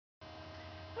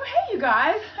you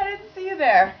guys. I didn't see you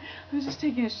there. I was just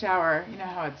taking a shower. You know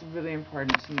how it's really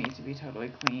important to me to be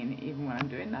totally clean, even when I'm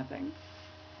doing nothing.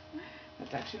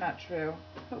 That's actually not true.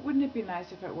 But wouldn't it be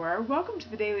nice if it were? Welcome to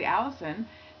the Daily Alison.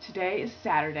 Today is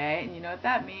Saturday, and you know what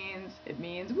that means? It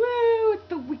means, woo, it's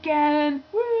the weekend,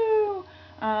 woo.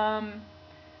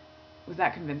 Was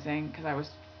that convincing? Because I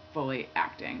was fully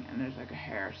acting, and there's like a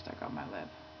hair stuck on my lip.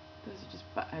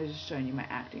 I was just showing you my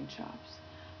acting chops.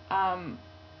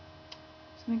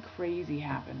 Something crazy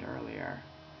happened earlier.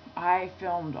 I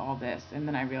filmed all this, and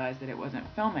then I realized that it wasn't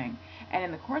filming. And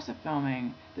in the course of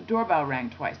filming, the doorbell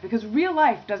rang twice, because real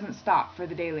life doesn't stop for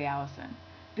the Daily Alison.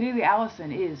 The Daily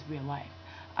Alison is real life.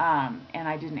 And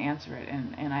I didn't answer it,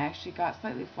 and I actually got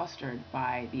slightly flustered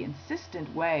by the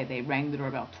insistent way they rang the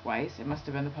doorbell twice. It must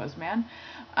have been the postman.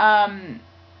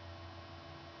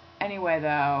 Anyway,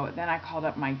 though, then I called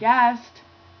up my guest.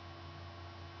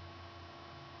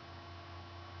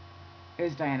 It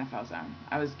was Diana Falzone.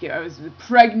 I was a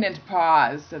pregnant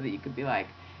pause so that you could be like,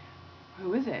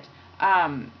 who is it?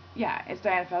 Yeah, it's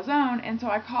Diana Falzone. And so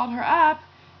I called her up,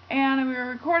 and we were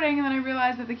recording, and then I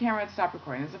realized that the camera had stopped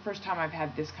recording. This is the first time I've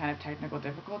had this kind of technical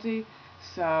difficulty.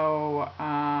 So,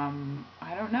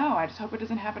 I don't know. I just hope it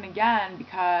doesn't happen again,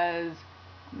 because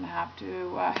I'm going to have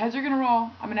to, heads are going to roll.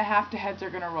 I'm going to have to heads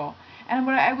are going to roll. And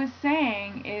what I was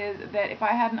saying is that if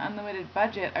I had an unlimited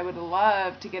budget, I would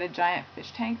love to get a giant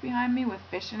fish tank behind me with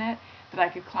fish in it that I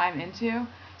could climb into,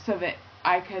 so that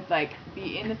I could like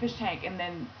be in the fish tank and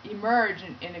then emerge,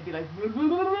 and it'd be like,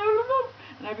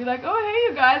 and I'd be like, oh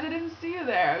hey you guys, I didn't see you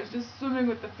there. I was just swimming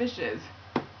with the fishes.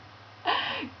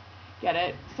 Get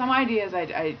it? Some ideas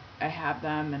I have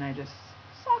them, and I just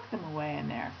sock them away in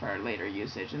there for later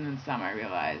usage, and then some I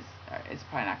realize it's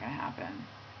probably not going to happen.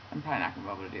 I'm probably not going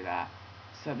to be able to do that.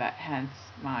 So that hence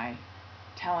my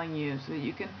telling you, so that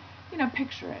you can,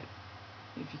 picture it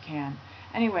if you can.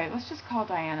 Anyway, let's just call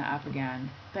Diana up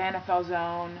again. Diana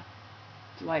Falzone,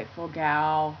 delightful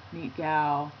gal, neat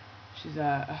gal. She's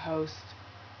a host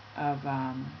of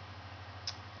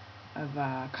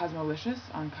Cosmolicious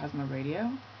on Cosmo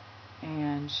Radio,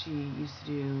 and she used to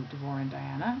do Devore and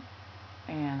Diana.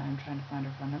 And I'm trying to find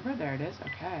her phone number. There it is.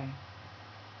 Okay.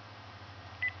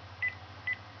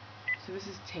 So this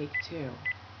is take 2.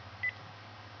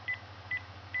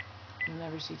 You'll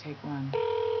never see take 1.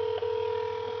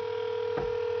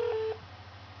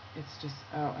 It's just,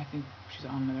 oh, I think she's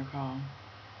on another call.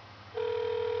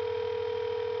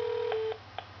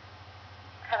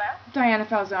 Hello? Diana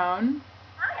Falzone.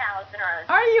 Hi, Alison Rose.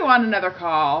 Are you on another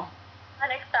call?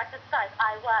 Unexpected surprise.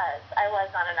 I was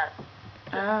on another.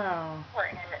 Oh.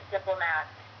 Important diplomat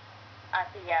at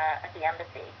the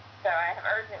embassy. So I have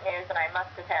urgent news and I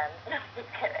must attend. Just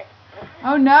kidding.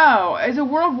 Oh no. Is a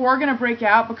world war going to break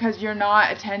out because you're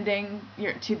not attending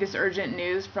to this urgent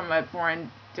news from a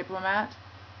foreign diplomat?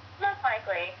 Most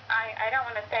likely. I don't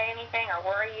want to say anything or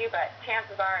worry you, but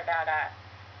chances are that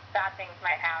bad things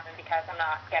might happen because I'm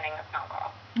not getting a phone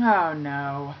call. Oh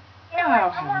no.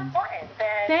 I'm more important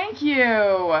than... Thank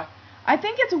you. I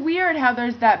think it's weird how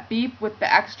there's that beep with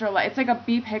the extra, it's like a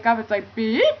beep hiccup. It's like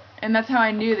beep, and that's how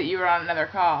I knew that you were on another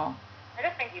call. I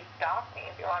just think you stalked me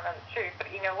if you want to know the truth,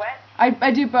 but you know what?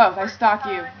 I do both. I stalk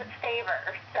you. Favor,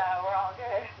 so we're all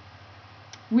good.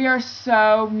 We are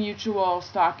so mutual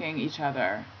stalking each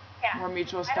other. Yeah. We're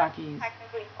mutual stalkies. stalkies. I don't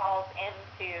think technically falls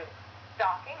into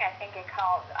stalking. I think it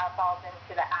falls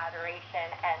into the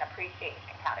adoration and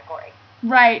appreciation category.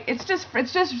 Right. It's just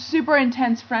super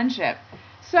intense friendship.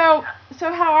 So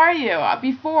how are you?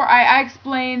 Before I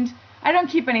explained, I don't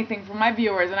keep anything from my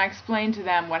viewers, and I explained to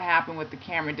them what happened with the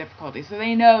camera difficulty, so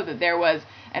they know that there was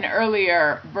an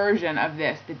earlier version of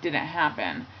this that didn't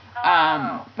happen.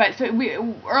 Oh. But so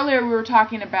earlier we were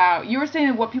talking about, you were saying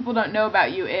that what people don't know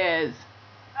about you is.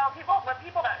 Oh, what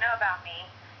people don't know about me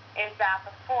is that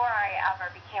before I ever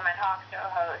became a talk show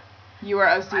host, You were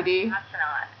OCD? I'm an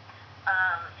astronaut.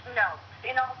 No.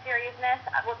 In all seriousness,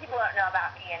 what people don't know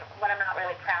about me and what I'm not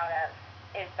really proud of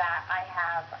is that I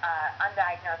have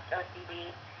undiagnosed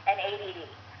OCD and ADD.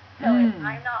 So if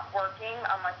I'm not working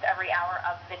almost every hour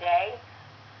of the day,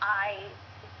 I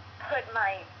put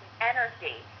my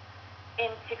energy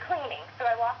into cleaning. So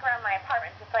I walk around my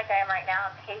apartment just like I am right now.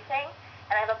 I'm pacing,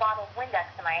 and I have a bottle of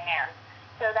Windex in my hand,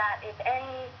 so that if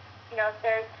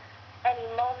there's any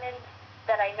moment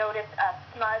that I notice a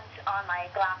smudge on my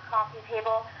glass coffee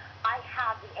table, I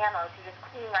have the ammo to just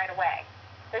clean right away.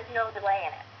 There's no delay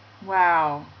in it.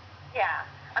 Wow. Yeah.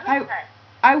 I'm intense.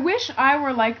 I wish I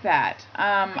were like that.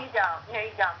 You don't. No,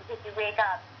 you don't. Because you wake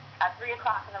up at 3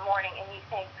 o'clock in the morning and you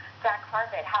think, that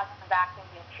carpet hasn't been vacuumed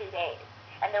in 2 days.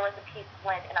 And there was a piece of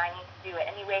lint and I need to do it.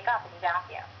 And you wake up and you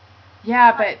vacuum.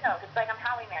 Yeah, but No, it's like I'm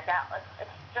Howie Mandel. It's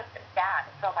just bad.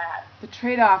 It's so bad. the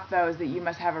trade-off, though, is that you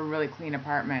must have a really clean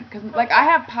apartment. Because, like, I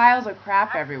have piles of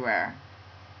crap everywhere.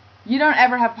 You don't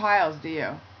ever have piles, do you?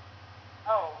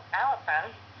 Oh,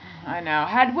 Alison. I know.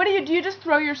 What do you just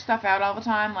throw your stuff out all the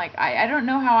time? Like, I don't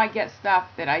know how I get stuff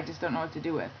that I just don't know what to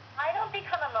do with. I don't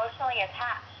become emotionally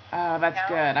attached. Oh, that's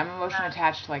good. I'm emotionally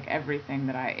attached to, like, everything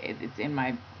that it's in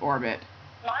my orbit.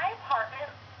 My apartment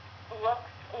looks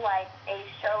like a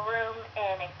showroom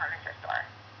in a furniture store.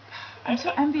 I'm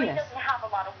so envious. It doesn't have a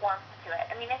lot of warmth to it.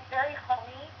 I mean, it's very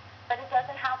homey, but it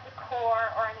doesn't have decor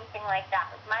or anything like that.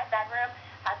 Like, my bedroom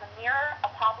has a mirror, a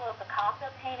Pablo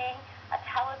Picasso painting, a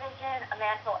television, a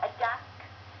mantle, a desk,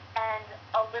 and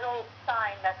a little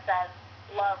sign that says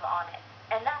love on it.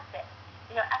 And that's it.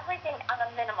 You know, everything, I'm a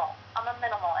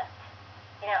minimalist.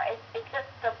 You know, it's just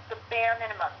the bare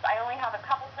minimums. I only have a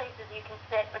couple places you can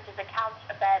sit, which is a couch,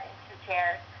 a bed, and 2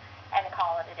 chairs, and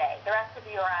call it a day. The rest of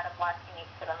you are out of luck. You need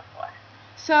to sit on the floor.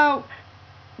 So,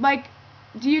 like,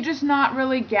 do you just not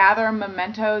really gather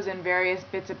mementos and various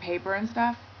bits of paper and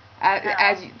stuff?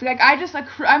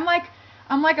 I'm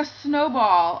like a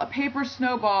snowball, a paper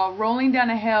snowball rolling down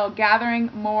a hill, gathering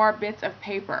more bits of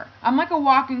paper. I'm like a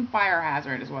walking fire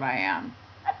hazard, is what I am.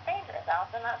 That's dangerous,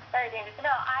 Alison. That's very dangerous. No,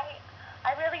 I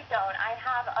really don't. I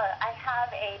have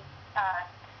a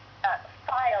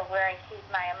file where I keep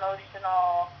my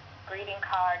emotional greeting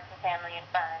cards to family and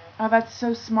friends. Oh, that's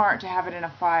so smart to have it in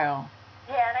a file.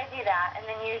 Yeah, and I do that, and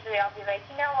then usually I'll be like,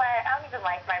 you know what, I don't even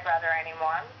like my brother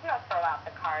anymore. I'm just going to throw out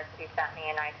the cards he sent me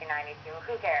in 1992.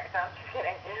 Who cares? No, I'm just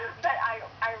kidding. But I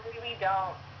really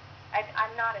don't.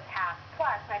 I'm not attached.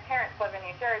 Plus, my parents live in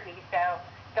New Jersey, so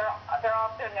they're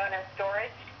also known as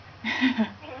storage.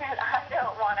 That I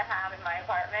don't want to have in my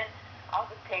apartment. I'll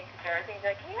just take to Jersey and be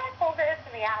like, can you guys hold this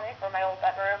in the attic or my old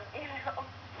bedroom? You know?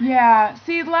 Yeah.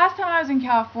 See, the last time I was in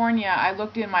California, I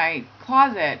looked in my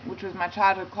closet, which was my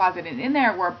childhood closet, and in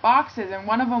there were boxes, and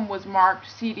one of them was marked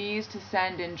CDs to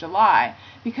send in July.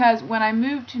 Because when I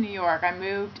moved to New York, I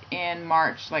moved in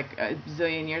March, like a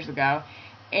zillion years ago,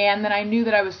 and then I knew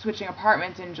that I was switching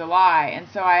apartments in July, and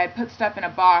so I had put stuff in a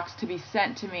box to be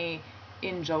sent to me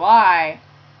in July,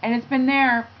 and it's been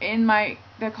there in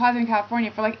the closet in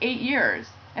California for like 8 years.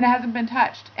 And it hasn't been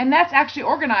touched. And that's actually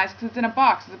organized because it's in a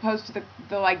box as opposed to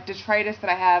the like detritus that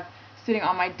I have sitting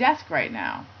on my desk right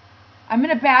now. I'm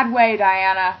in a bad way,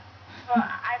 Diana. Well,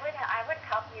 I would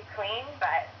help you clean,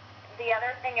 but the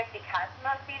other thing is because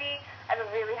I'm OCD, I have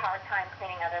a really hard time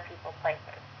cleaning other people's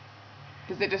places.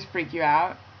 Does it just freak you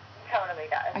out? It totally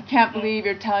does. I can't believe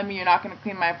you're telling me you're not going to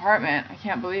clean my apartment. I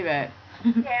can't believe it.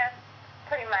 Yeah,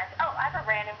 pretty much. Oh, I have a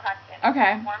random question.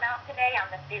 Okay. Is it warm out today on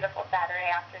this beautiful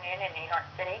Saturday afternoon in New York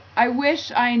City? I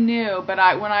wish I knew, but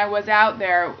when I was out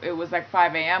there, it was like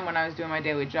 5 a.m. when I was doing my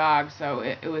daily jog, so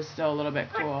it was still a little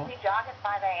bit cool. Did you jog at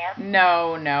 5 a.m.?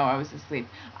 No, I was asleep.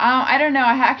 I don't know.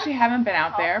 I actually haven't been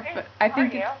out there, but I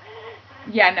think it's...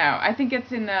 Yeah, no. I think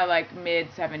it's in the, like,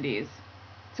 mid-70s.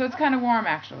 So it's kind of warm,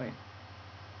 actually.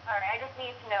 Alright, I just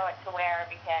need to know what to wear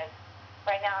because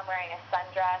right now I'm wearing a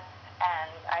sundress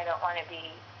and I don't want to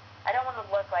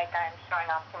look like I'm showing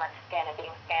off too much skin and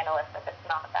being scandalous if it's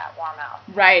not that warm out.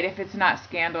 Right, if it's not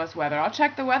scandalous weather. I'll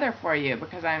check the weather for you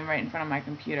because I'm right in front of my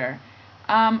computer.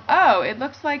 It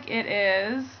looks like it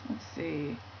is, let's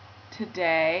see,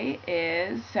 today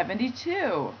is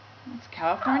 72. It's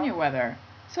California weather.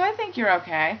 So I think you're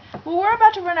okay. Well, we're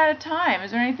about to run out of time.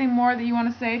 Is there anything more that you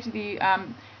want to say to the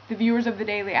viewers of the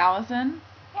Daily Alison?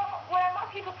 Well, what I want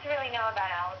people to really know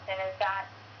about Alison is that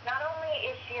not only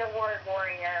is she a word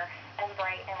warrior and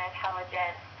bright and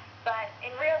intelligent, but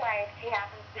in real life she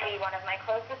happens to be one of my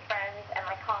closest friends and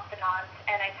my confidants,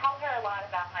 and I tell her a lot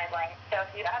about my life. So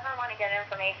if you ever want to get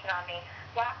information on me,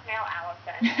 blackmail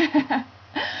Alison.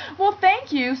 Well,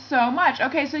 thank you so much.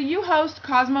 Okay, so you host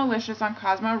Cosmolicious on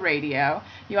Cosmo Radio.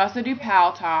 You also do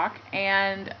Pal Talk.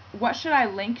 And what should I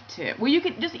link to? Well, you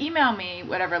could just email me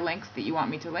whatever links that you want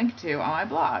me to link to on my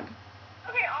blog.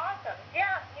 Okay, awesome.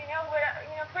 Yeah,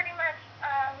 pretty much,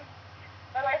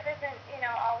 my life isn't,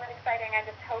 all that exciting. I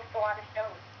just host a lot of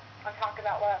shows on Talk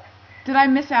About Love. Did I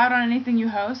miss out on anything you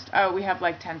host? Oh, we have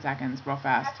like 10 seconds, real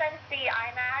fast. FNC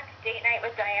IMAG, Date Night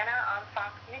with Diana on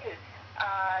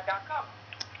FoxNews.com.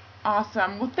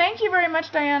 Awesome. Well, thank you very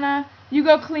much, Diana. You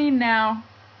go clean now.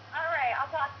 All right, I'll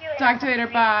talk to you later. Talk to you later.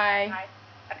 Bye.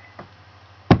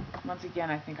 Bye. Once again,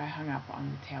 I think I hung up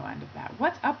on the tail end of that.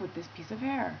 What's up with this piece of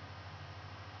hair?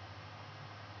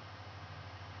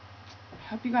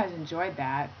 I hope you guys enjoyed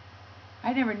that.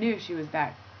 I never knew she was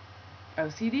that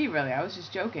OCD, really. I was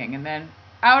just joking, and then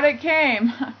out it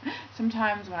came.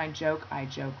 Sometimes when I joke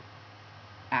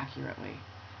accurately.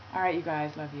 All right, you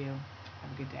guys, love you.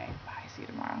 Have a good day. Bye. See you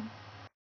tomorrow.